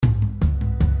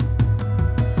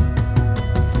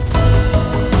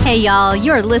Hey y'all,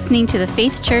 you're listening to the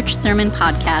Faith Church Sermon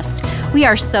Podcast. We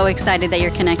are so excited that you're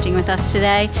connecting with us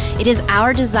today. It is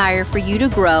our desire for you to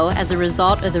grow as a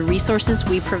result of the resources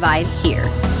we provide here.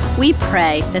 We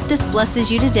pray that this blesses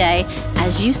you today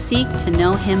as you seek to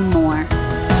know Him more.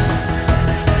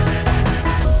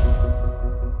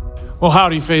 Well,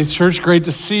 howdy, Faith Church. Great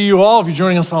to see you all. If you're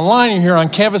joining us online, you're here on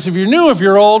campus. If you're new, if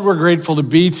you're old, we're grateful to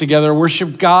be together,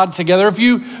 worship God together. If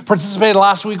you participated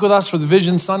last week with us for the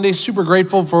Vision Sunday, super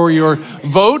grateful for your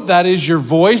vote. That is your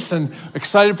voice, and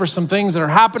excited for some things that are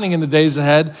happening in the days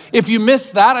ahead. If you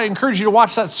missed that, I encourage you to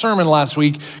watch that sermon last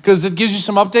week because it gives you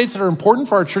some updates that are important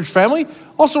for our church family.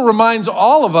 Also reminds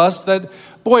all of us that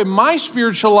boy, my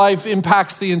spiritual life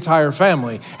impacts the entire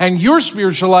family, and your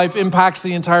spiritual life impacts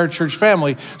the entire church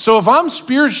family. So if I'm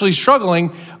spiritually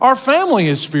struggling, our family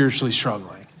is spiritually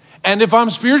struggling. And if I'm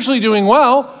spiritually doing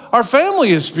well, our family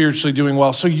is spiritually doing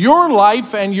well. So your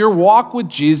life and your walk with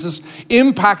Jesus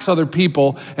impacts other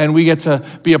people, and we get to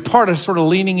be a part of sort of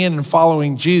leaning in and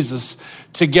following Jesus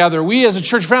together. We as a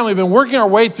church family have been working our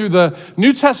way through the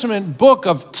New Testament book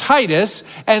of Titus,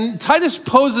 and Titus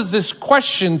poses this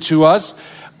question to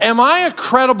us: am I a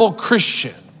credible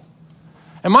Christian?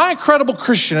 Am I a credible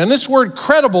Christian? And this word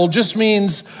credible just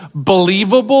means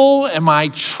believable. Am I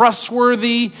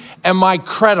trustworthy? Am I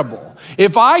credible?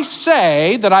 If I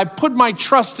say that I put my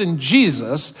trust in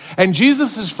Jesus and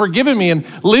Jesus has forgiven me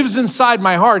and lives inside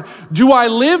my heart, do I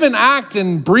live and act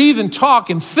and breathe and talk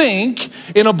and think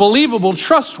in a believable,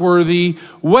 trustworthy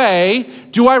way?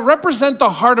 Do I represent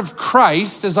the heart of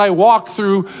Christ as I walk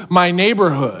through my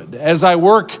neighborhood, as I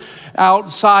work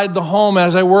outside the home,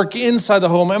 as I work inside the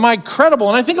home? Am I credible?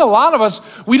 And I think a lot of us,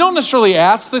 we don't necessarily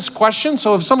ask this question.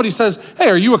 So if somebody says, hey,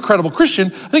 are you a credible Christian?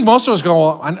 I think most of us go,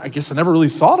 well, I guess I never really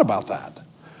thought about that.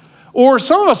 Or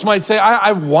some of us might say,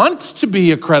 I want to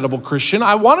be a credible Christian.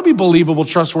 I want to be believable,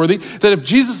 trustworthy, that if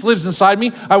Jesus lives inside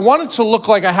me, I want it to look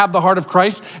like I have the heart of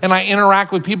Christ and I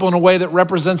interact with people in a way that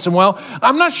represents Him well.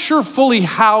 I'm not sure fully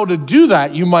how to do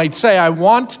that. You might say, I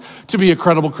want to be a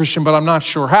credible Christian, but I'm not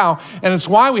sure how. And it's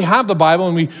why we have the Bible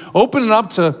and we open it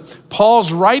up to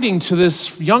Paul's writing to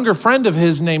this younger friend of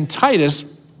his named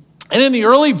Titus. And in the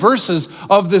early verses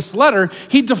of this letter,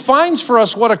 he defines for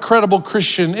us what a credible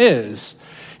Christian is.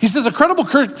 He says a credible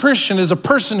Christian is a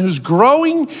person who's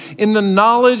growing in the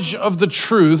knowledge of the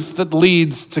truth that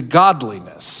leads to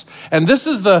godliness. And this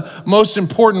is the most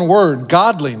important word,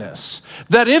 godliness.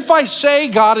 That if I say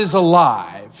God is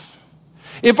alive,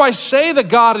 if I say that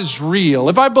God is real,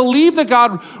 if I believe that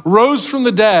God rose from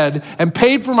the dead and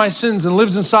paid for my sins and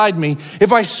lives inside me,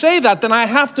 if I say that, then I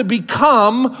have to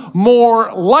become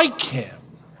more like Him.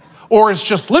 Or it's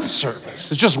just lip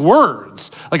service. It's just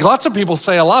words. Like lots of people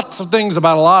say lots of things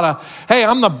about a lot of, hey,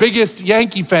 I'm the biggest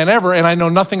Yankee fan ever and I know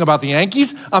nothing about the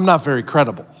Yankees. I'm not very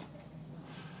credible.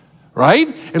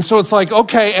 Right? And so it's like,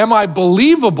 okay, am I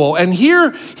believable? And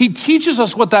here he teaches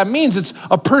us what that means. It's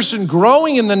a person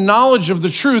growing in the knowledge of the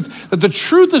truth, that the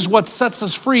truth is what sets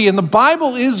us free. And the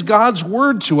Bible is God's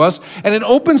word to us, and it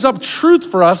opens up truth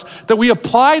for us that we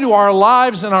apply to our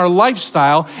lives and our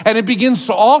lifestyle, and it begins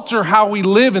to alter how we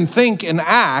live and think and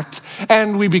act,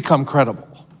 and we become credible.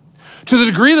 To the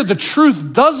degree that the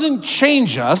truth doesn't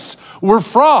change us, we're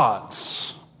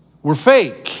frauds, we're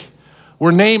fake,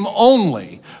 we're name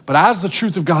only. But as the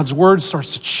truth of God's word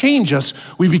starts to change us,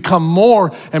 we become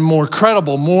more and more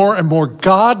credible, more and more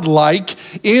God-like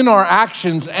in our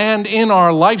actions and in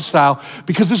our lifestyle,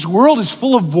 because this world is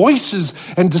full of voices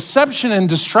and deception and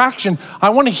distraction. I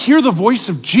want to hear the voice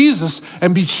of Jesus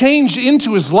and be changed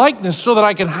into His likeness so that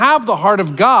I can have the heart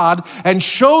of God and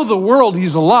show the world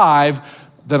He's alive.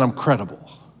 Then I'm credible.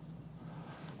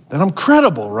 Then I'm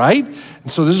credible, right?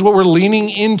 And so this is what we're leaning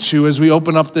into as we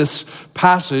open up this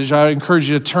passage. I encourage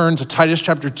you to turn to Titus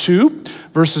chapter 2,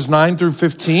 verses 9 through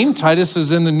 15. Titus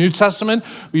is in the New Testament.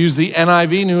 We use the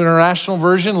NIV, New International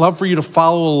Version. Love for you to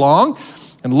follow along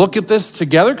and look at this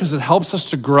together because it helps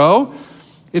us to grow.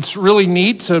 It's really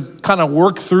neat to kind of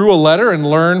work through a letter and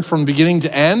learn from beginning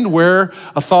to end where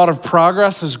a thought of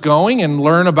progress is going and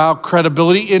learn about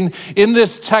credibility. In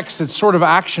this text, it's sort of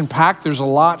action-packed. There's a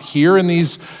lot here in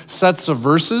these sets of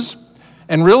verses.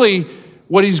 And really,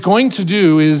 what he's going to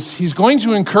do is he's going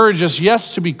to encourage us,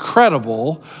 yes, to be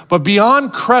credible, but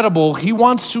beyond credible, he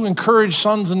wants to encourage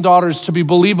sons and daughters to be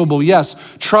believable,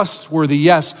 yes, trustworthy,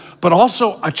 yes, but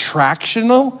also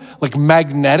attractional, like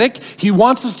magnetic. He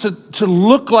wants us to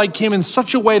look like him in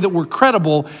such a way that we're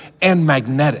credible and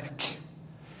magnetic.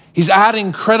 He's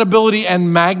adding credibility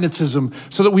and magnetism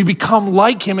so that we become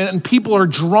like him and people are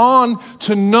drawn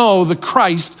to know the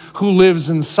Christ who lives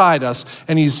inside us.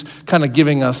 And he's kind of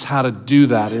giving us how to do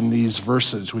that in these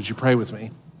verses. Would you pray with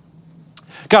me?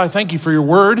 God, I thank you for your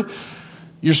word.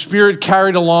 Your Spirit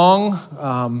carried along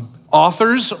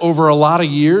authors over a lot of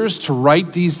years to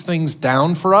write these things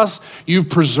down for us. You've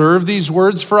preserved these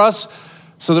words for us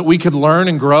so that we could learn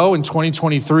and grow in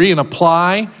 2023 and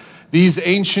apply these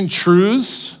ancient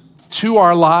truths to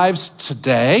our lives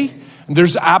today. And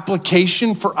there's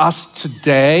application for us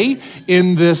today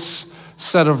in this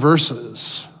set of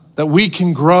verses that we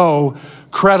can grow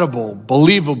credible,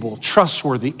 believable,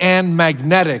 trustworthy, and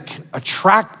magnetic,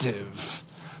 attractive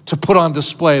to put on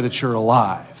display that you're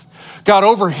alive. God,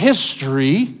 over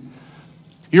history,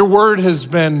 your word has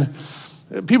been,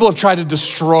 people have tried to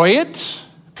destroy it.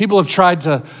 People have tried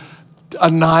to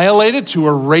annihilate it, to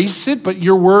erase it, but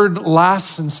your word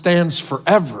lasts and stands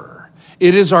forever.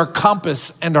 It is our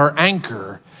compass and our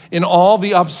anchor in all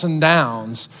the ups and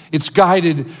downs. It's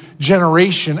guided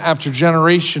generation after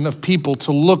generation of people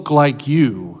to look like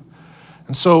you.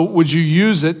 And so would you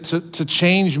use it to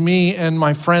change me and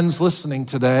my friends listening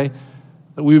today,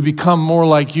 that we would become more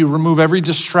like you, remove every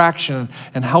distraction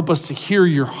and help us to hear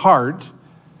your heart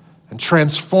and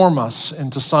transform us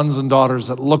into sons and daughters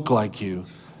that look like you.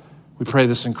 We pray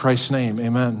this in Christ's name,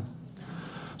 amen.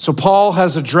 So Paul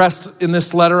has addressed in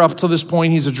this letter up to this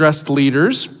point, he's addressed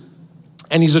leaders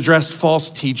and he's addressed false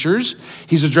teachers.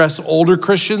 He's addressed older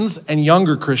Christians and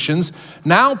younger Christians.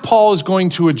 Now Paul is going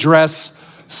to address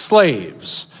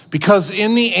slaves, because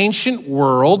in the ancient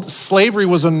world, slavery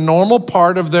was a normal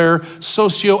part of their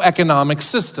socioeconomic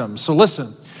system. So listen,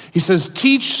 he says,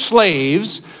 teach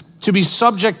slaves to be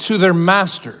subject to their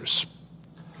masters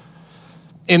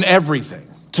in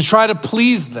everything, to try to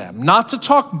please them, not to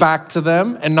talk back to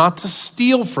them and not to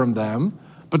steal from them,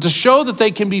 but to show that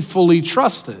they can be fully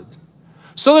trusted,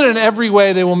 so that in every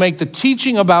way they will make the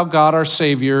teaching about God our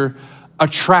Savior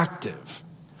attractive.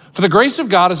 For the grace of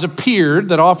God has appeared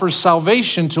that offers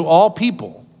salvation to all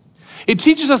people. It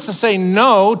teaches us to say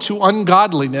no to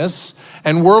ungodliness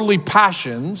and worldly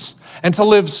passions and to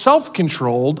live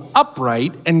self-controlled,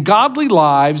 upright, and godly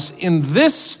lives in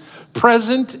this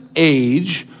present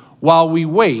age while we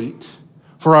wait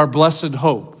for our blessed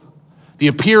hope, the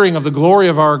appearing of the glory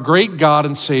of our great God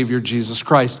and Savior, Jesus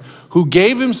Christ, who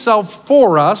gave himself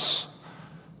for us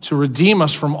to redeem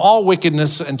us from all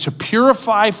wickedness and to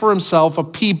purify for himself a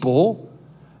people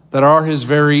that are his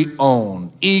very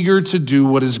own, eager to do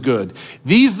what is good.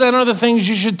 These then are the things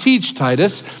you should teach,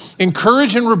 Titus.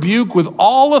 Encourage and rebuke with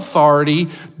all authority.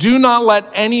 Do not let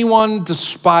anyone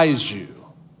despise you.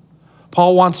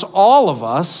 Paul wants all of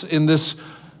us in this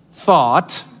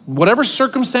thought, whatever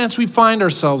circumstance we find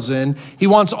ourselves in, he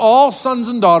wants all sons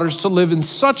and daughters to live in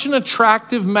such an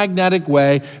attractive, magnetic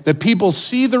way that people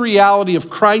see the reality of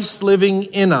Christ living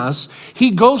in us.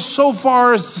 He goes so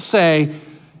far as to say,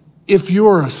 if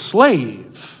you're a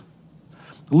slave,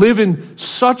 live in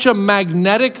such a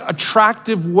magnetic,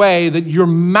 attractive way that your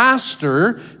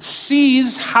master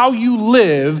sees how you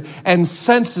live and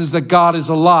senses that God is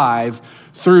alive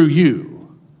through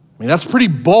you. I mean, that's pretty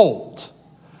bold.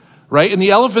 Right? And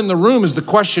the elephant in the room is the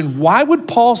question, why would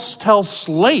Paul tell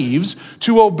slaves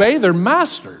to obey their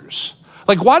masters?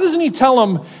 Like, why doesn't he tell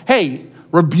them, hey,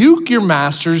 rebuke your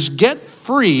masters, get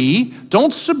free,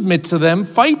 don't submit to them,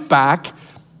 fight back?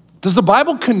 Does the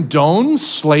Bible condone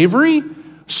slavery,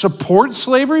 support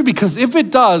slavery? Because if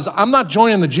it does, I'm not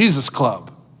joining the Jesus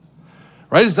Club.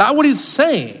 Right? Is that what he's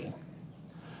saying?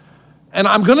 And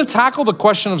I'm going to tackle the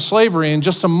question of slavery in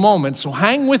just a moment, so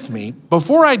hang with me.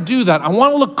 Before I do that, I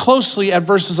want to look closely at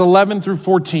verses 11 through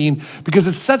 14 because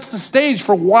it sets the stage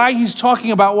for why he's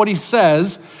talking about what he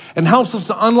says and helps us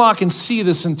to unlock and see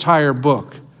this entire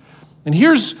book. And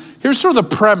here's sort of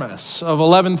the premise of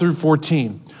 11 through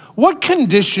 14. What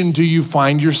condition do you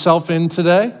find yourself in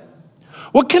today?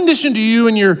 What condition do you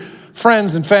and your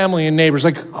friends and family and neighbors,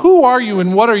 like who are you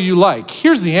and what are you like?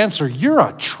 Here's the answer. You're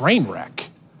a train wreck.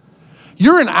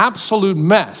 You're an absolute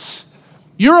mess.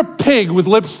 You're a pig with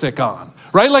lipstick on,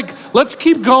 right? Like, let's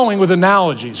keep going with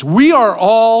analogies. We are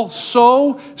all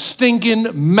so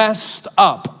stinking messed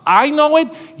up. I know it,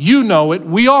 you know it,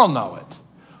 we all know it.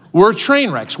 We're train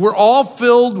wrecks. We're all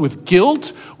filled with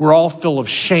guilt. We're all full of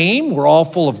shame. We're all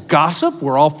full of gossip.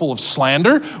 We're all full of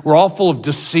slander. We're all full of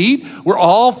deceit. We're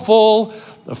all full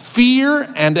of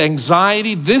fear and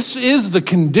anxiety. This is the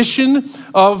condition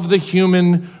of the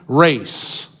human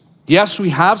race. Yes, we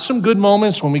have some good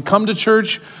moments when we come to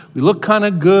church. We look kind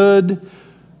of good.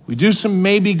 We do some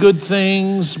maybe good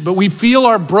things, but we feel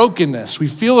our brokenness. We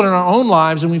feel it in our own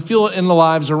lives and we feel it in the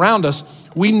lives around us.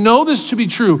 We know this to be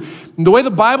true. And the way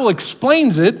the Bible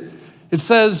explains it, it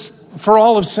says, for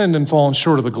all have sinned and fallen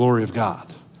short of the glory of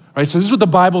God. Right? So this is what the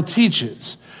Bible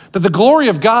teaches, that the glory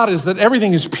of God is that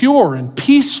everything is pure and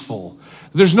peaceful,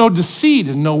 There's no deceit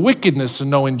and no wickedness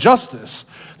and no injustice.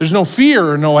 There's no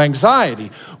fear or no anxiety.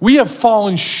 We have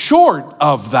fallen short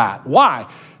of that. Why?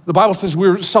 The Bible says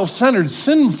we're self-centered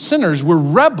sinners. We're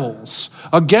rebels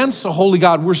against a holy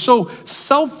God. We're so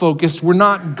self-focused. We're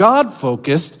not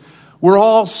God-focused. We're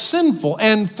all sinful.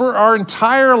 And for our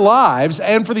entire lives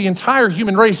and for the entire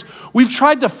human race, we've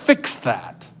tried to fix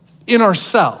that in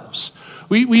ourselves.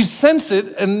 We sense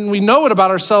it and we know it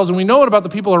about ourselves and we know it about the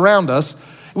people around us.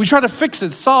 We try to fix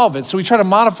it, solve it. So we try to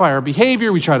modify our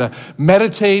behavior. We try to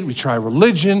meditate. We try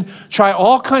religion, try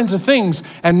all kinds of things.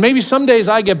 And maybe some days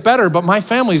I get better, but my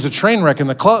family is a train wreck and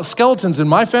the skeletons in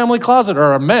my family closet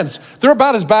are immense. They're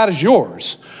about as bad as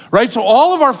yours, right? So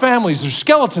all of our families, there's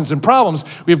skeletons and problems.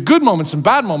 We have good moments and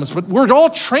bad moments, but we're all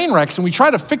train wrecks and we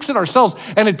try to fix it ourselves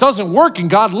and it doesn't work. And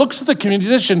God looks at the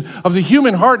condition of the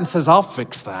human heart and says, I'll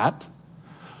fix that.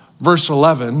 Verse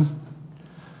 11,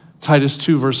 Titus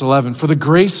 2, verse 11, for the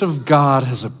grace of God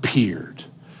has appeared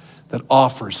that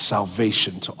offers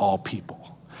salvation to all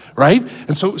people, right?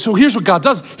 And so here's what God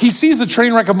does. He sees the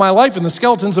train wreck of my life and the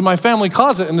skeletons in my family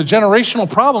closet and the generational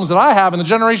problems that I have and the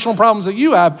generational problems that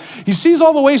you have. He sees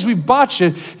all the ways we've botched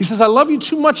it. He says, I love you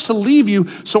too much to leave you,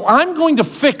 so I'm going to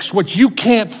fix what you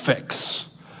can't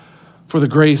fix. For the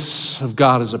grace of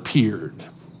God has appeared.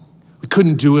 We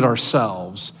couldn't do it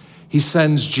ourselves. He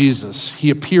sends Jesus. He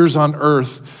appears on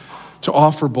earth to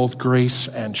offer both grace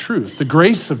and truth. The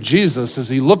grace of Jesus is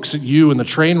he looks at you and the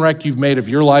train wreck you've made of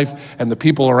your life and the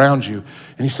people around you,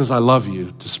 and he says, I love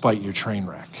you despite your train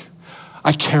wreck.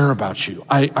 I care about you.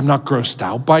 I'm not grossed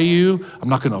out by you. I'm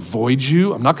not gonna avoid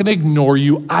you. I'm not gonna ignore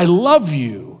you. I love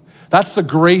you. That's the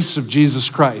grace of Jesus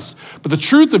Christ. But the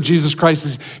truth of Jesus Christ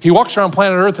is he walks around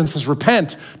planet Earth and says,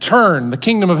 repent, turn, the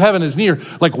kingdom of heaven is near.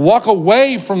 Like walk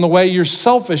away from the way you're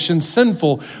selfish and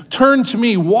sinful. Turn to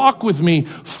me, walk with me,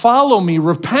 follow me,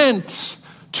 repent,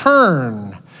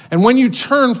 turn. And when you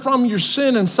turn from your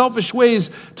sin and selfish ways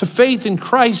to faith in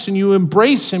Christ and you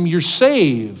embrace him, you're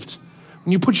saved.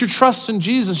 When you put your trust in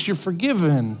Jesus, you're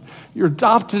forgiven. You're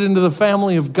adopted into the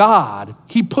family of God.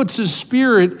 He puts his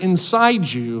spirit inside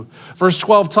you. Verse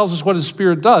 12 tells us what his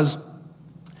spirit does.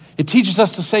 It teaches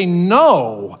us to say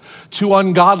no to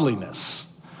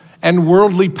ungodliness and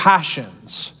worldly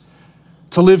passions,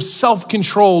 to live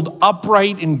self-controlled,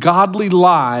 upright, and godly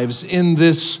lives in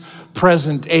this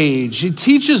present age. He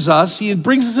teaches us, he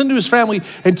brings us into his family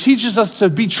and teaches us to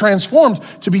be transformed,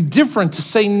 to be different, to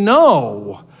say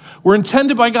no. We're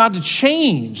intended by God to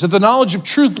change, that the knowledge of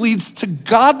truth leads to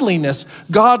godliness,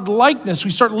 God-likeness.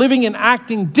 We start living and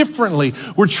acting differently.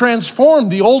 We're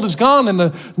transformed. The old is gone and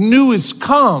the new is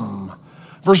come.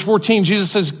 Verse 14, Jesus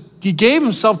says, he gave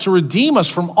himself to redeem us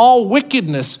from all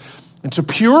wickedness and to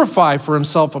purify for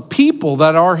himself a people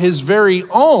that are his very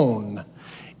own,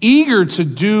 eager to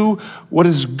do what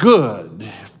is good.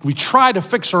 We try to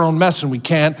fix our own mess and we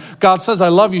can't. God says, I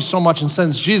love you so much and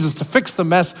sends Jesus to fix the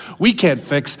mess we can't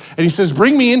fix. And he says,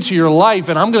 bring me into your life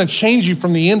and I'm gonna change you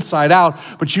from the inside out,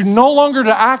 but you're no longer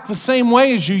to act the same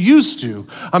way as you used to.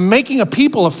 I'm making a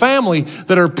people, a family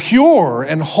that are pure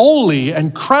and holy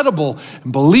and credible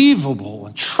and believable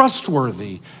and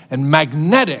trustworthy and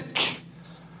magnetic.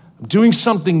 I'm doing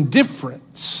something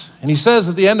different. And he says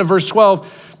at the end of verse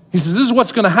 12, he says, this is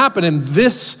what's gonna happen in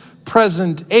this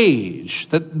present age,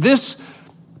 that this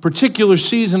particular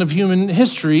season of human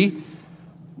history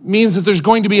means that there's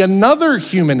going to be another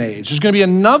human age. There's going to be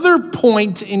another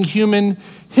point in human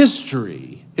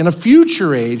history, in a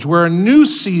future age where a new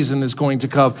season is going to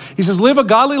come. He says, live a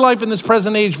godly life in this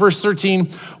present age, verse 13,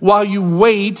 while you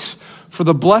wait for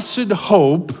the blessed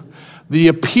hope, the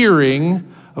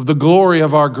appearing of the glory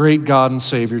of our great God and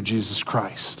Savior, Jesus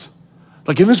Christ.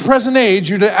 Like in this present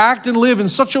age, you're to act and live in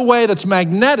such a way that's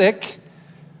magnetic,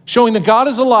 showing that God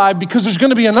is alive, because there's going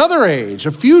to be another age,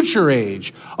 a future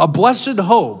age, a blessed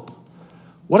hope.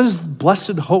 What is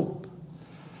blessed hope?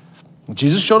 Well,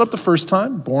 Jesus showed up the first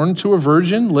time, born to a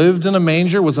virgin, lived in a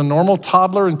manger, was a normal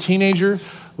toddler and teenager,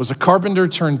 was a carpenter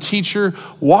turned teacher,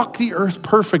 walked the earth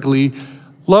perfectly,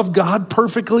 loved God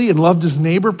perfectly and loved his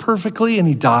neighbor perfectly, and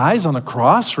he dies on the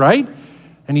cross, right?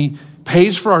 And he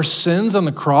pays for our sins on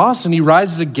the cross, and he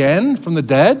rises again from the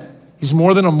dead. He's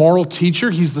more than a moral teacher.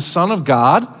 He's the Son of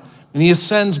God, and he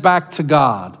ascends back to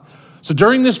God. So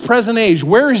during this present age,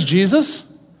 where is Jesus?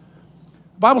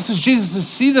 The Bible says Jesus is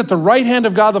seated at the right hand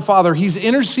of God the Father. He's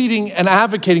interceding and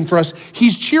advocating for us.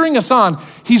 He's cheering us on.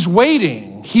 He's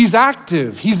waiting. He's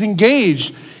active. He's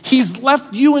engaged. He's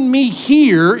left you and me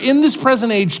here in this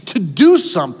present age to do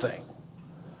something,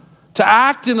 to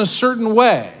act in a certain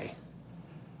way.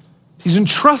 He's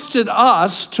entrusted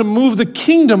us to move the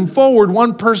kingdom forward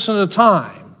one person at a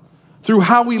time through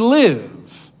how we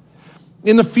live.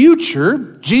 In the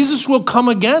future, Jesus will come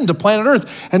again to planet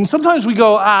Earth. And sometimes we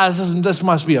go, this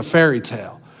must be a fairy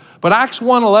tale. But Acts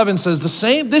 1:11 says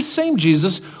this same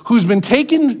Jesus who's been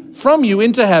taken from you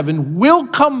into heaven will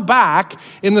come back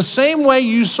in the same way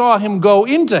you saw him go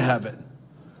into heaven.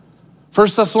 1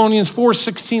 Thessalonians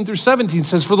 4:16 through 17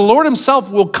 says, for the Lord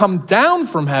himself will come down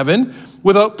from heaven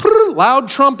with a loud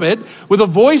trumpet, with a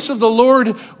voice of the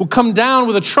Lord will come down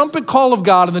with a trumpet call of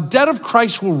God, and the dead of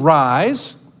Christ will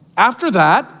rise. After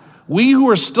that, we who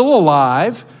are still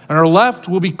alive and are left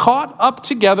will be caught up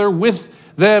together with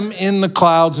them in the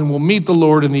clouds and will meet the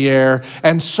Lord in the air,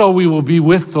 and so we will be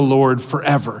with the Lord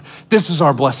forever. This is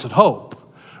our blessed hope,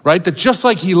 right? That just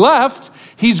like he left,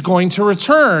 he's going to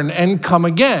return and come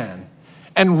again.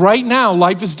 And right now,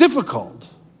 life is difficult.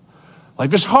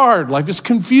 Life is hard. Life is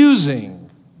confusing.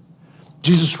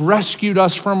 Jesus rescued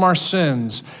us from our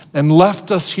sins and left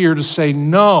us here to say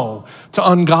no to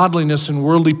ungodliness and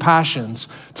worldly passions,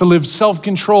 to live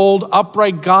self-controlled,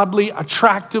 upright, godly,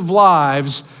 attractive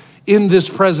lives in this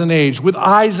present age, with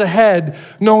eyes ahead,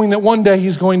 knowing that one day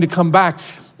he's going to come back.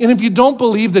 And if you don't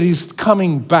believe that he's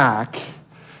coming back,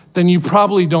 then you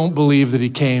probably don't believe that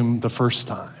he came the first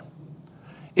time.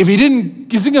 If he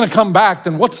isn't going to come back,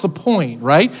 then what's the point,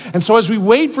 right? And so as we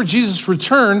wait for Jesus'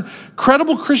 return,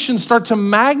 credible Christians start to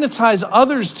magnetize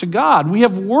others to God. We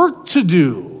have work to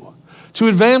do to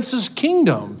advance his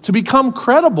kingdom, to become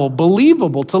credible,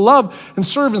 believable, to love and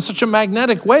serve in such a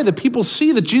magnetic way that people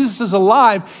see that Jesus is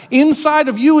alive inside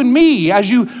of you and me as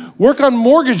you work on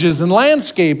mortgages and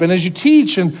landscape, and as you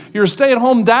teach and you're a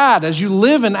stay-at-home dad, as you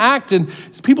live and act, and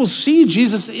people see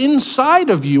Jesus inside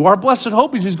of you. Our blessed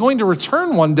hope is he's going to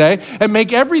return one day and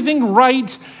make everything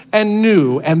right and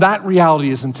new, and that reality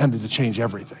is intended to change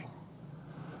everything.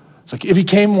 It's like if he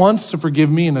came once to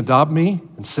forgive me and adopt me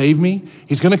and save me,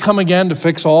 he's going to come again to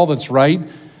fix all that's right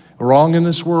or wrong in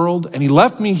this world. And he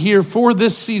left me here for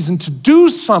this season to do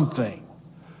something,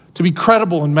 to be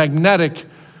credible and magnetic,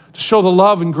 to show the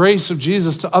love and grace of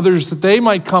Jesus to others that they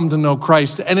might come to know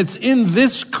Christ. And it's in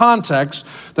this context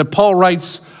that Paul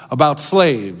writes about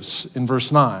slaves in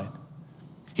verse 9.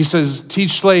 He says,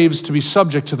 teach slaves to be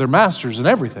subject to their masters in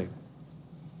everything,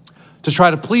 to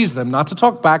try to please them, not to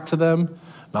talk back to them,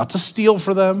 not to steal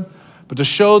for them, but to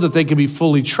show that they can be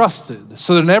fully trusted,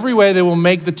 so that in every way they will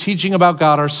make the teaching about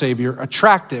God our Savior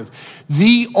attractive.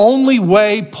 The only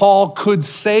way Paul could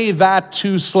say that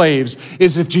to slaves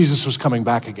is if Jesus was coming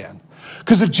back again.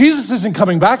 Because if Jesus isn't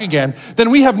coming back again, then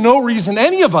we have no reason,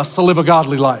 any of us, to live a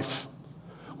godly life.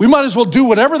 We might as well do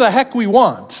whatever the heck we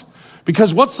want,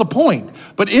 because what's the point?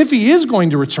 But if he is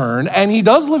going to return, and he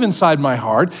does live inside my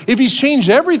heart, if he's changed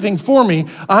everything for me,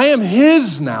 I am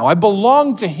his now. I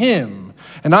belong to him,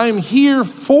 and I am here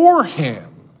for him.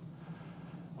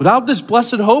 Without this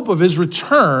blessed hope of his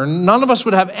return, none of us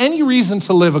would have any reason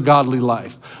to live a godly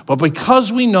life. But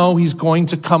because we know he's going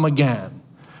to come again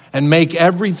and make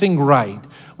everything right,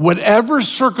 whatever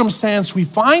circumstance we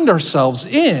find ourselves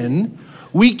in,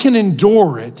 we can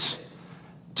endure it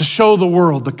to show the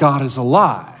world that God is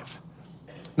alive.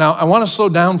 Now, I want to slow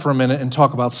down for a minute and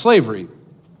talk about slavery,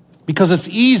 because it's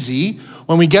easy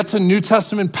when we get to New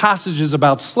Testament passages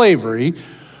about slavery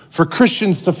for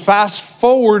Christians to fast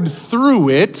forward through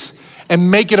it and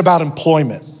make it about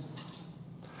employment.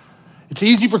 It's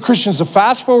easy for Christians to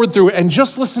fast forward through it and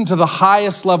just listen to the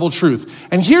highest level truth.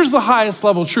 And here's the highest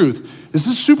level truth. This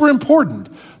is super important.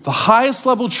 The highest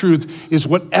level truth is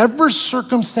whatever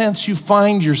circumstance you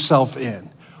find yourself in,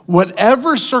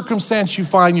 whatever circumstance you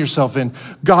find yourself in,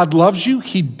 God loves you,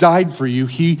 he died for you,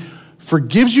 he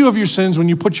forgives you of your sins when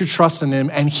you put your trust in him,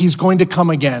 and he's going to come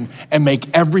again and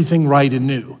make everything right and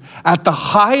new. At the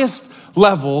highest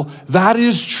level, that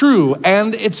is true,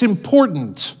 and it's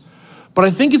important. But I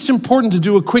think it's important to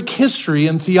do a quick history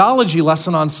and theology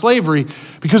lesson on slavery,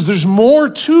 because there's more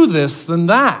to this than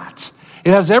that.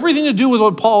 It has everything to do with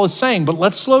what Paul is saying, but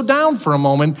let's slow down for a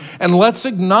moment and let's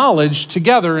acknowledge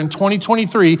together in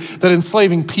 2023 that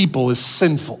enslaving people is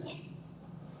sinful.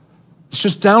 It's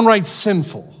just downright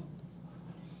sinful.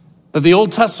 That the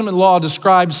Old Testament law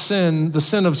describes sin, the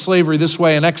sin of slavery, this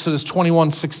way in Exodus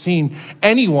 21:16.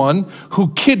 Anyone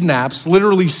who kidnaps,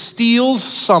 literally steals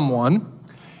someone,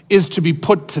 is to be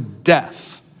put to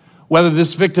death, whether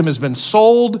this victim has been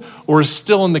sold or is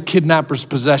still in the kidnapper's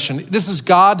possession. This is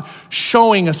God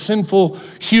showing a sinful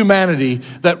humanity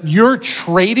that your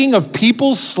trading of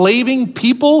people, slaving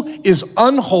people, is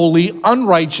unholy,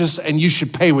 unrighteous, and you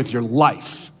should pay with your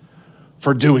life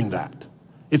for doing that.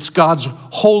 It's God's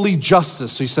holy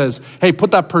justice. He says, hey,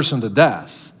 put that person to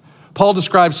death. Paul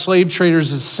describes slave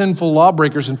traders as sinful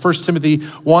lawbreakers in 1 Timothy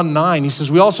 1:9. He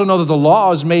says, we also know that the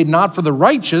law is made not for the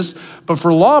righteous, but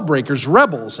for lawbreakers,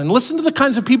 rebels. And listen to the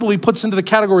kinds of people he puts into the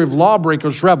category of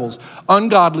lawbreakers, rebels: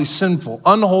 ungodly, sinful,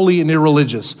 unholy, and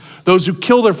irreligious. Those who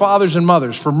kill their fathers and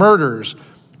mothers, for murderers,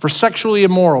 for sexually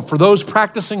immoral, for those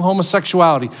practicing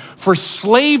homosexuality, for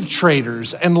slave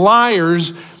traders and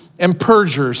liars and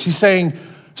perjurers. He's saying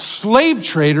slave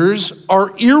traders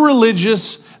are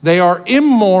irreligious, they are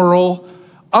immoral,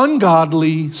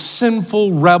 ungodly,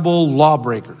 sinful, rebel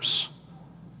lawbreakers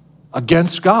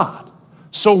against God.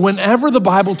 So whenever the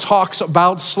Bible talks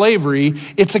about slavery,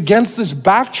 it's against this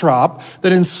backdrop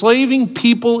that enslaving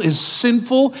people is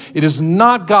sinful. It is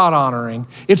not God-honoring.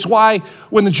 It's why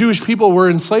when the Jewish people were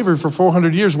in slavery for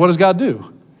 400 years, what does God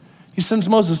do? He sends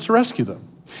Moses to rescue them.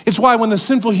 It's why when the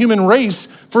sinful human race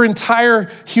for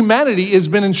entire humanity has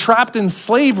been entrapped in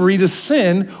slavery to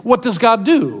sin, what does God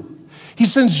do? He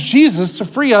sends Jesus to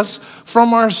free us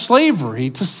from our slavery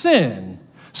to sin.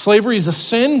 Slavery is a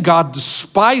sin, God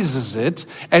despises it,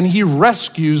 and he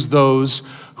rescues those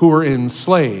who are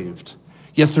enslaved.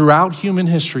 Yet throughout human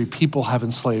history, people have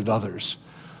enslaved others.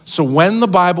 So when the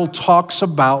Bible talks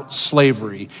about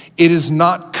slavery, it is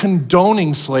not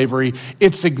condoning slavery,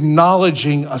 it's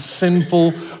acknowledging a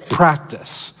sinful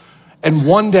practice. And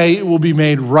one day it will be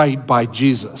made right by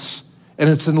Jesus. And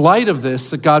it's in light of this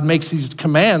that God makes these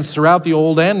commands throughout the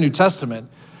Old and New Testament.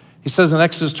 He says in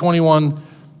Exodus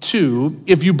 21:2,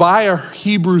 if you buy a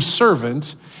Hebrew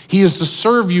servant, he is to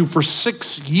serve you for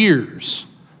 6 years.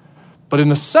 But in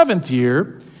the 7th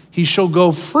year, he shall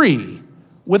go free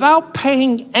without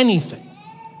paying anything.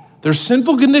 There's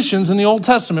sinful conditions in the Old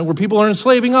Testament where people are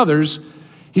enslaving others.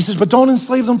 He says, but don't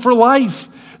enslave them for life.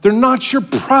 They're not your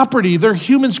property. They're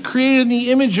humans created in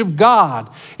the image of God.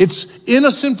 It's in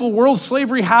a sinful world,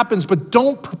 slavery happens, but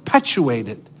don't perpetuate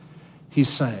it, he's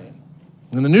saying.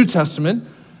 In the New Testament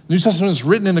is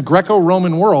written in the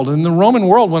Greco-Roman world. In the Roman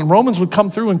world, when Romans would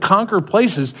come through and conquer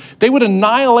places, they would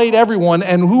annihilate everyone,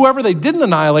 and whoever they didn't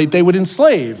annihilate, they would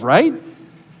enslave, right?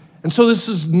 And so this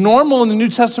is normal in the New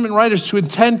Testament writers to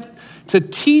intend to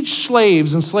teach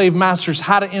slaves and slave masters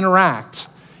how to interact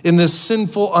in this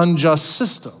sinful, unjust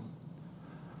system.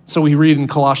 So we read in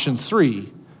Colossians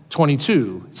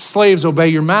 3:22, slaves, obey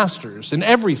your masters in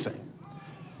everything,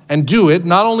 and do it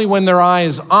not only when their eye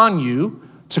is on you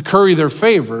to curry their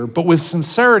favor, but with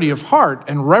sincerity of heart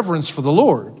and reverence for the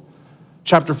Lord.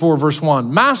 Chapter 4, verse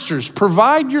 1, masters,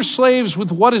 provide your slaves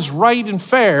with what is right and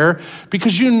fair,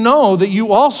 because you know that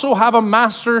you also have a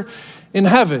master in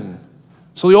heaven.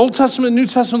 So the Old Testament and New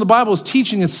Testament of the Bible is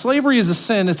teaching that slavery is a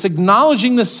sin. It's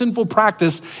acknowledging this sinful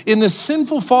practice in this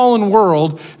sinful fallen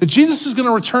world, that Jesus is going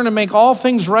to return and make all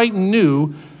things right and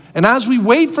new. And as we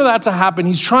wait for that to happen,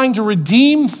 he's trying to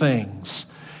redeem things.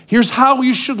 Here's how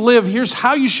you should live. Here's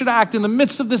how you should act in the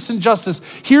midst of this injustice.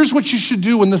 Here's what you should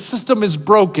do when the system is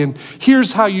broken.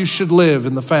 Here's how you should live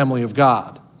in the family of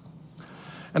God.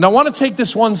 And I want to take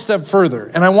this one step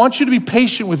further, and I want you to be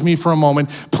patient with me for a moment.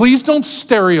 Please don't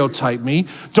stereotype me.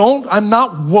 I'm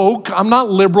not woke, I'm not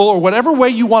liberal, or whatever way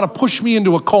you want to push me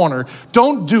into a corner.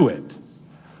 Don't do it.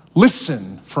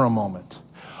 Listen for a moment.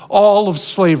 All of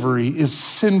slavery is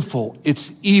sinful,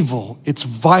 it's evil, it's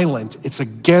violent, it's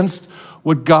against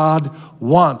what God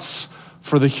wants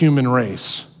for the human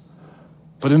race.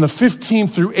 But in the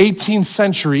 15th through 18th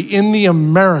century in the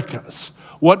Americas,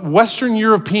 what Western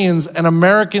Europeans and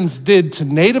Americans did to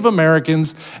Native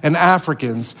Americans and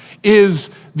Africans is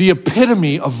the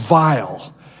epitome of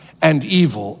vile and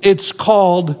evil. It's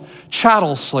called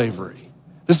chattel slavery.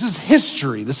 This is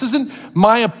history. This isn't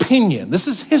my opinion. This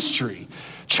is history.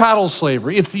 Chattel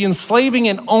slavery. It's the enslaving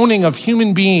and owning of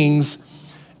human beings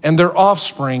and their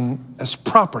offspring as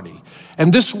property.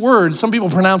 And this word, some people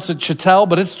pronounce it chattel,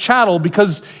 but it's chattel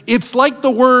because it's like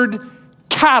the word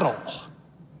cattle.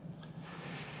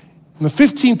 In the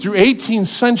 15th through 18th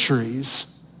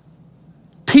centuries,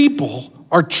 people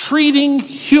are treating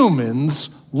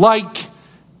humans like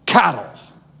cattle,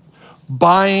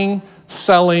 buying,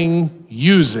 selling,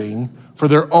 using for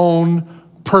their own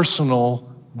personal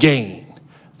gain.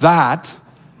 That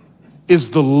is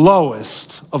the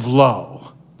lowest of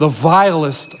low. The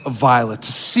vilest of violet,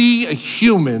 to see a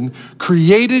human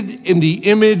created in the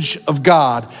image of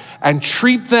God and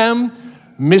treat them,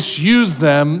 misuse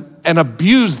them, and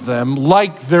abuse them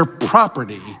like their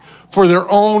property for their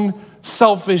own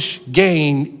selfish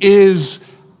gain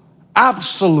is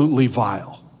absolutely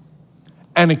vile.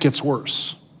 And it gets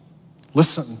worse.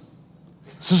 Listen,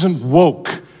 this isn't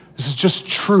woke. This is just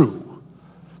true.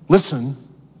 Listen,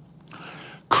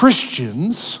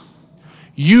 Christians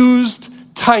used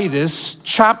Titus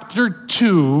chapter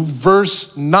 2,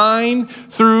 verse 9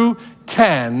 through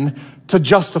 10 to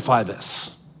justify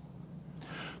this.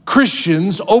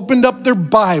 Christians opened up their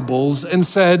Bibles and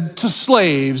said to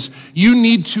slaves, you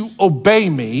need to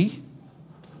obey me.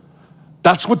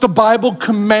 That's what the Bible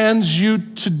commands you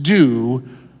to do.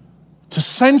 To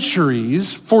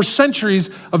for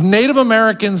centuries of Native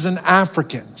Americans and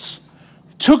Africans,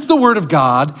 took the word of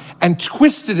God and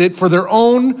twisted it for their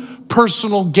own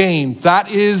personal gain. That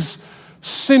is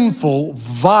sinful,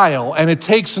 vile, and it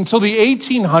takes until the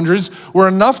 1800s where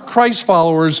enough Christ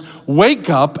followers wake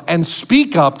up and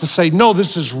speak up to say, no,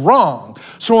 this is wrong.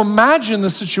 So imagine the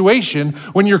situation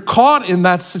when you're caught in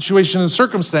that situation and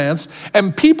circumstance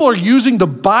and people are using the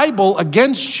Bible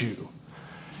against you.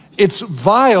 It's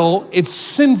vile, it's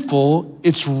sinful,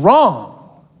 it's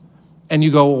wrong. And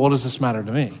you go, well, what does this matter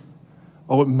to me?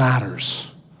 Oh, it matters.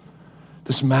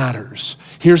 This matters.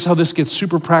 Here's how this gets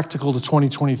super practical to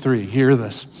 2023. Hear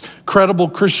this. Credible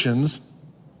Christians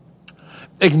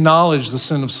acknowledge the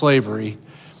sin of slavery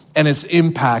and its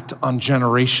impact on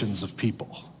generations of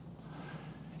people.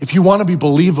 If you want to be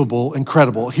believable and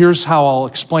credible, here's how I'll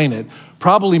explain it.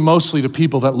 Probably mostly to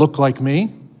people that look like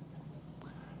me.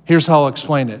 Here's how I'll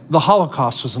explain it. The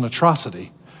Holocaust was an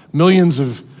atrocity. Millions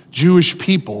of Jewish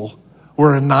people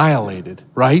were annihilated,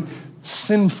 right?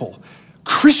 Sinful.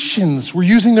 Christians were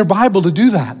using their Bible to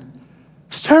do that.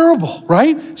 It's terrible,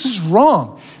 right? This is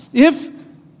wrong. If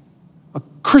a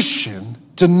Christian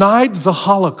denied the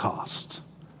Holocaust,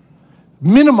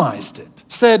 minimized it,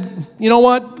 said, you know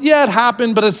what? Yeah, it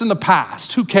happened, but it's in the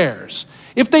past. Who cares?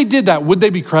 If they did that, would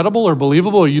they be credible or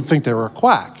believable, or you'd think they were a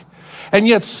quack? And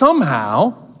yet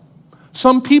somehow,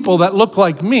 some people that look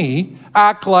like me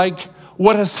act like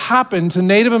what has happened to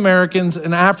Native Americans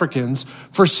and Africans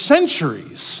for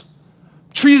centuries,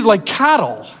 treated like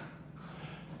cattle.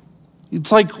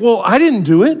 It's like, well, I didn't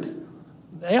do it.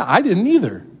 Yeah, I didn't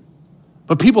either.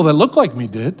 But people that look like me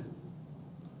did.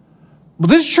 Well,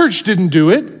 this church didn't do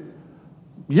it.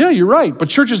 Yeah, you're right. But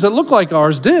churches that look like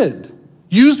ours did.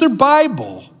 Use their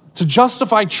Bible to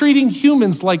justify treating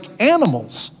humans like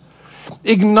animals.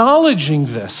 Acknowledging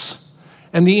this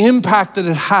and the impact that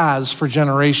it has for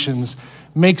generations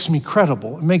makes me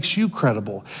credible. It makes you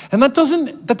credible. And it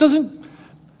doesn't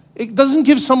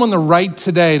give someone the right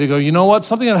today to go, you know what?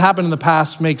 Something that happened in the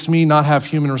past makes me not have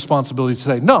human responsibility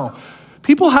today. No,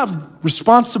 people have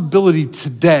responsibility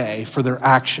today for their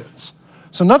actions.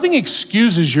 So nothing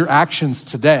excuses your actions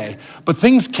today, but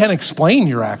things can explain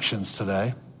your actions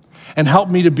today and help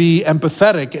me to be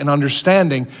empathetic and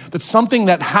understanding that something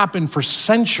that happened for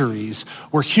centuries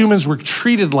where humans were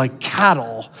treated like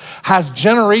cattle has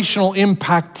generational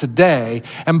impact today.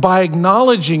 And by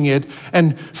acknowledging it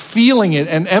and feeling it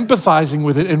and empathizing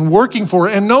with it and working for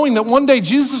it and knowing that one day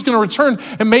Jesus is going to return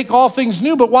and make all things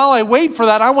new. But while I wait for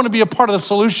that, I want to be a part of the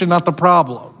solution, not the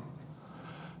problem.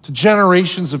 To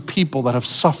generations of people that have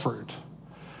suffered.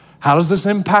 How does this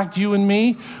impact you and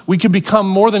me? We can become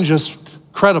more than just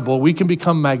credible. We can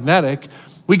become magnetic.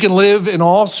 We can live in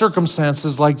all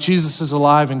circumstances like Jesus is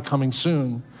alive and coming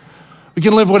soon. We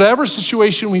can live whatever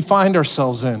situation we find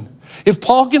ourselves in. If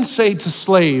Paul can say to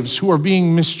slaves who are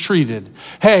being mistreated,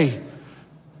 hey,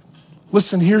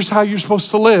 listen, here's how you're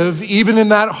supposed to live, even in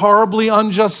that horribly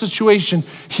unjust situation.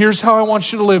 Here's how I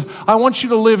want you to live. I want you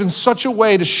to live in such a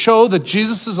way to show that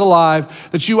Jesus is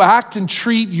alive, that you act and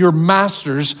treat your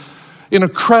masters in a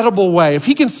credible way. If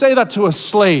he can say that to a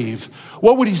slave,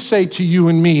 what would he say to you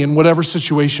and me in whatever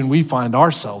situation we find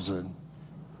ourselves in?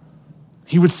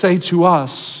 He would say to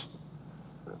us,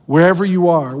 wherever you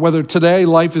are, whether today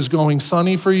life is going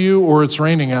sunny for you or it's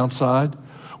raining outside,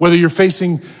 whether you're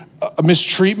facing a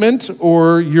mistreatment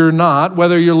or you're not,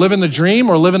 whether you're living the dream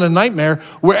or living a nightmare,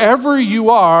 wherever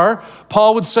you are,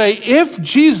 Paul would say, if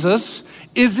Jesus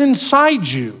is inside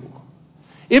you,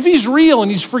 if he's real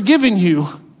and he's forgiven you,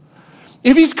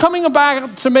 if he's coming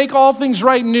back to make all things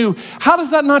right and new, how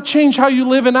does that not change how you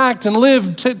live and act and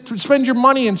live, to spend your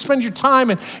money and spend your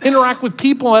time and interact with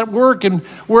people at work and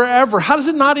wherever? How does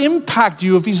it not impact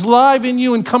you if he's live in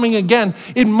you and coming again?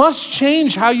 It must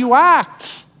change how you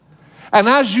act. And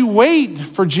as you wait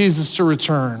for Jesus to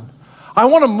return, I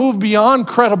want to move beyond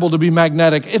credible to be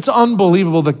magnetic. It's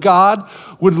unbelievable that God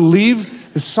would leave,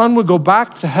 his son would go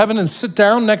back to heaven and sit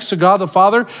down next to God the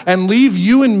Father and leave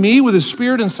you and me with his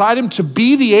spirit inside him to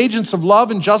be the agents of love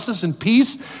and justice and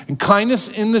peace and kindness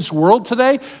in this world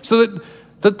today, so that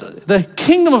the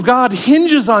kingdom of God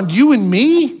hinges on you and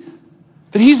me,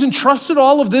 that he's entrusted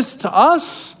all of this to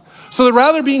us, so that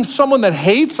rather being someone that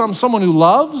hates, I'm someone who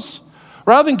loves.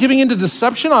 Rather than giving into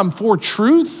deception, I'm for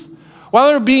truth.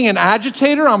 Whether being an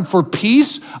agitator, I'm for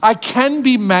peace. I can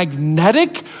be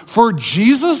magnetic for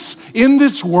Jesus in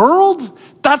this world.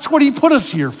 That's what he put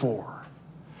us here for.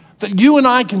 That you and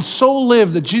I can so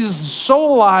live, that Jesus is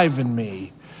so alive in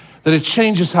me, that it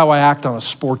changes how I act on a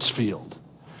sports field.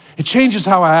 It changes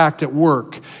how I act at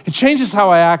work. It changes how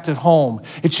I act at home.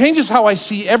 It changes how I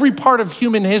see every part of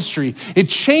human history. It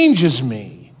changes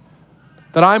me,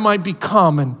 that I might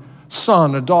become a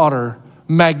son, a daughter,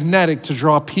 magnetic to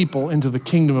draw people into the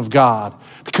kingdom of God.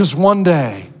 Because one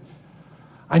day,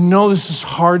 I know this is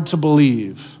hard to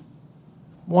believe,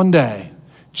 one day,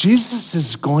 Jesus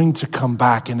is going to come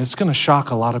back and it's going to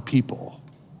shock a lot of people.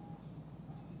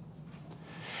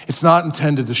 It's not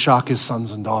intended to shock his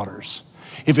sons and daughters.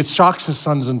 If it shocks his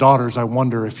sons and daughters, I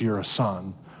wonder if you're a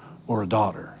son or a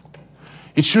daughter.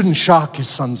 It shouldn't shock his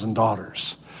sons and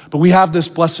daughters. But we have this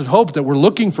blessed hope that we're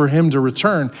looking for him to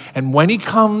return. And when he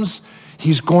comes,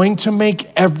 he's going to make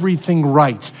everything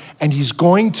right. And he's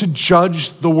going to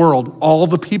judge the world, all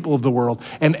the people of the world.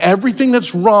 And everything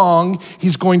that's wrong,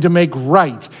 he's going to make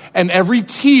right. And every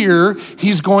tear,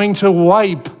 he's going to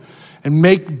wipe and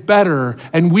make better.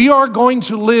 And we are going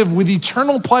to live with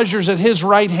eternal pleasures at his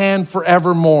right hand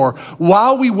forevermore.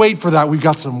 While we wait for that, we've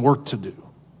got some work to do.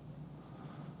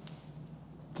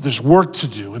 There's work to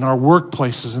do in our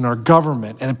workplaces, in our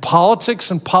government, and politics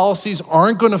and policies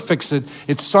aren't going to fix it.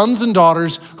 It's sons and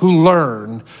daughters who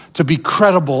learn to be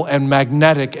credible and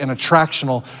magnetic and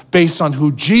attractional based on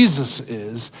who Jesus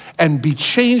is and be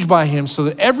changed by him, so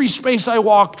that every space I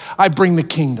walk, I bring the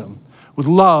kingdom with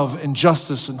love and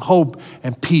justice and hope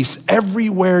and peace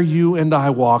everywhere you and I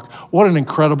walk. What an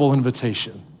incredible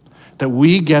invitation that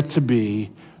we get to be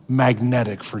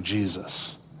magnetic for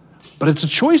Jesus. But it's a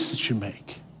choice that you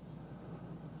make.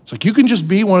 It's like you can just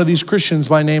be one of these Christians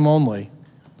by name only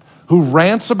who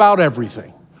rants about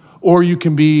everything, or you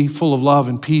can be full of love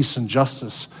and peace and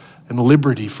justice and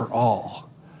liberty for all.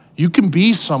 You can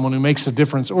be someone who makes a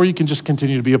difference, or you can just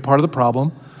continue to be a part of the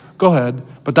problem. Go ahead,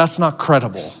 but that's not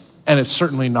credible, and it's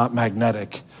certainly not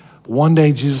magnetic. One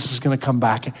day Jesus is going to come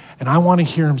back, and I want to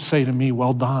hear him say to me,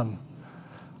 well done.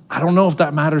 I don't know if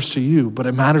that matters to you, but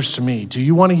it matters to me. Do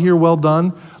you want to hear well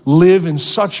done? Live in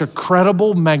such a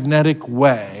credible, magnetic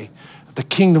way that the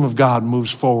kingdom of God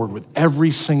moves forward with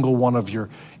every single one of your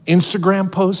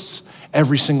Instagram posts,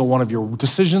 every single one of your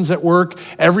decisions at work,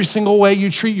 every single way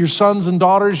you treat your sons and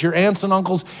daughters, your aunts and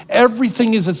uncles.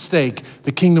 Everything is at stake.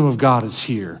 The kingdom of God is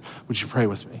here. Would you pray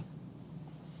with me?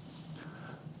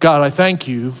 God, I thank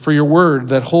you for your word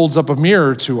that holds up a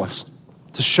mirror to us,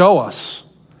 to show us.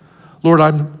 Lord,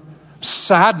 I'm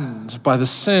saddened by the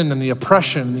sin and the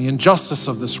oppression and the injustice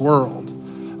of this world.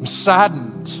 I'm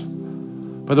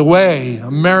saddened by the way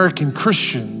American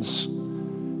Christians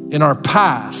in our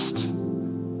past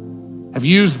have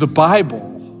used the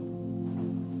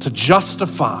Bible to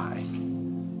justify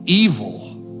evil.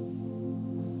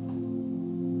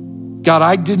 God,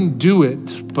 I didn't do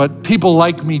it, but people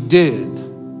like me did.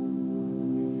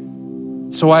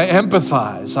 So I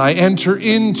empathize. I enter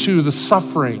into the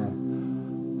suffering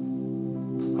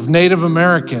of Native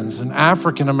Americans and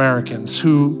African Americans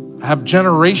who have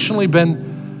generationally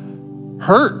been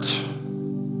hurt.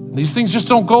 These things just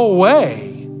don't go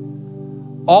away.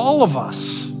 All of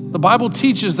us. The Bible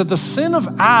teaches that the sin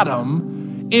of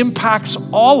Adam impacts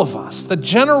all of us, that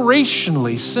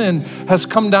generationally sin has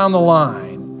come down the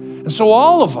line. And so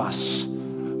all of us,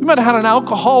 we might have had an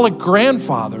alcoholic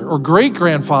grandfather or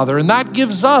great-grandfather, and that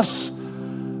gives us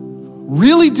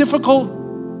really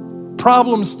difficult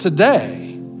problems today.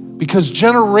 Because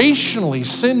generationally,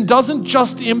 sin doesn't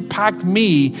just impact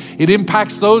me, it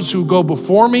impacts those who go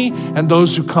before me and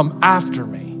those who come after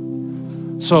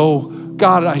me. So,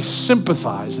 God, I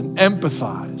sympathize and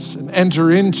empathize and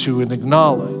enter into and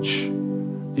acknowledge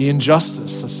the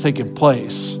injustice that's taken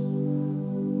place.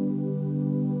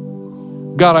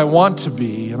 God, I want to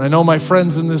be, and I know my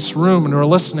friends in this room and who are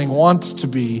listening want to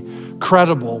be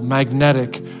credible,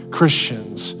 magnetic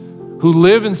Christians who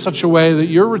live in such a way that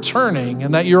you're returning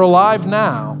and that you're alive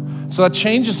now. So that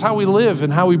changes how we live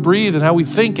and how we breathe and how we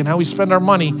think and how we spend our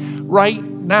money right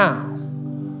now.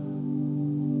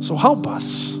 So help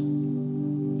us.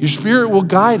 Your Spirit will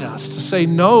guide us to say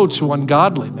no to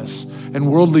ungodliness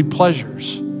and worldly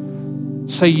pleasures.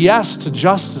 Say yes to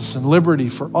justice and liberty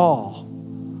for all.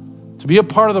 To be a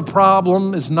part of the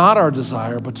problem is not our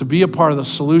desire, but to be a part of the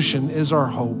solution is our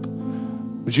hope.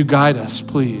 Would you guide us,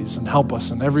 please, and help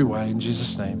us in every way? In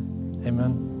Jesus' name,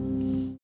 amen.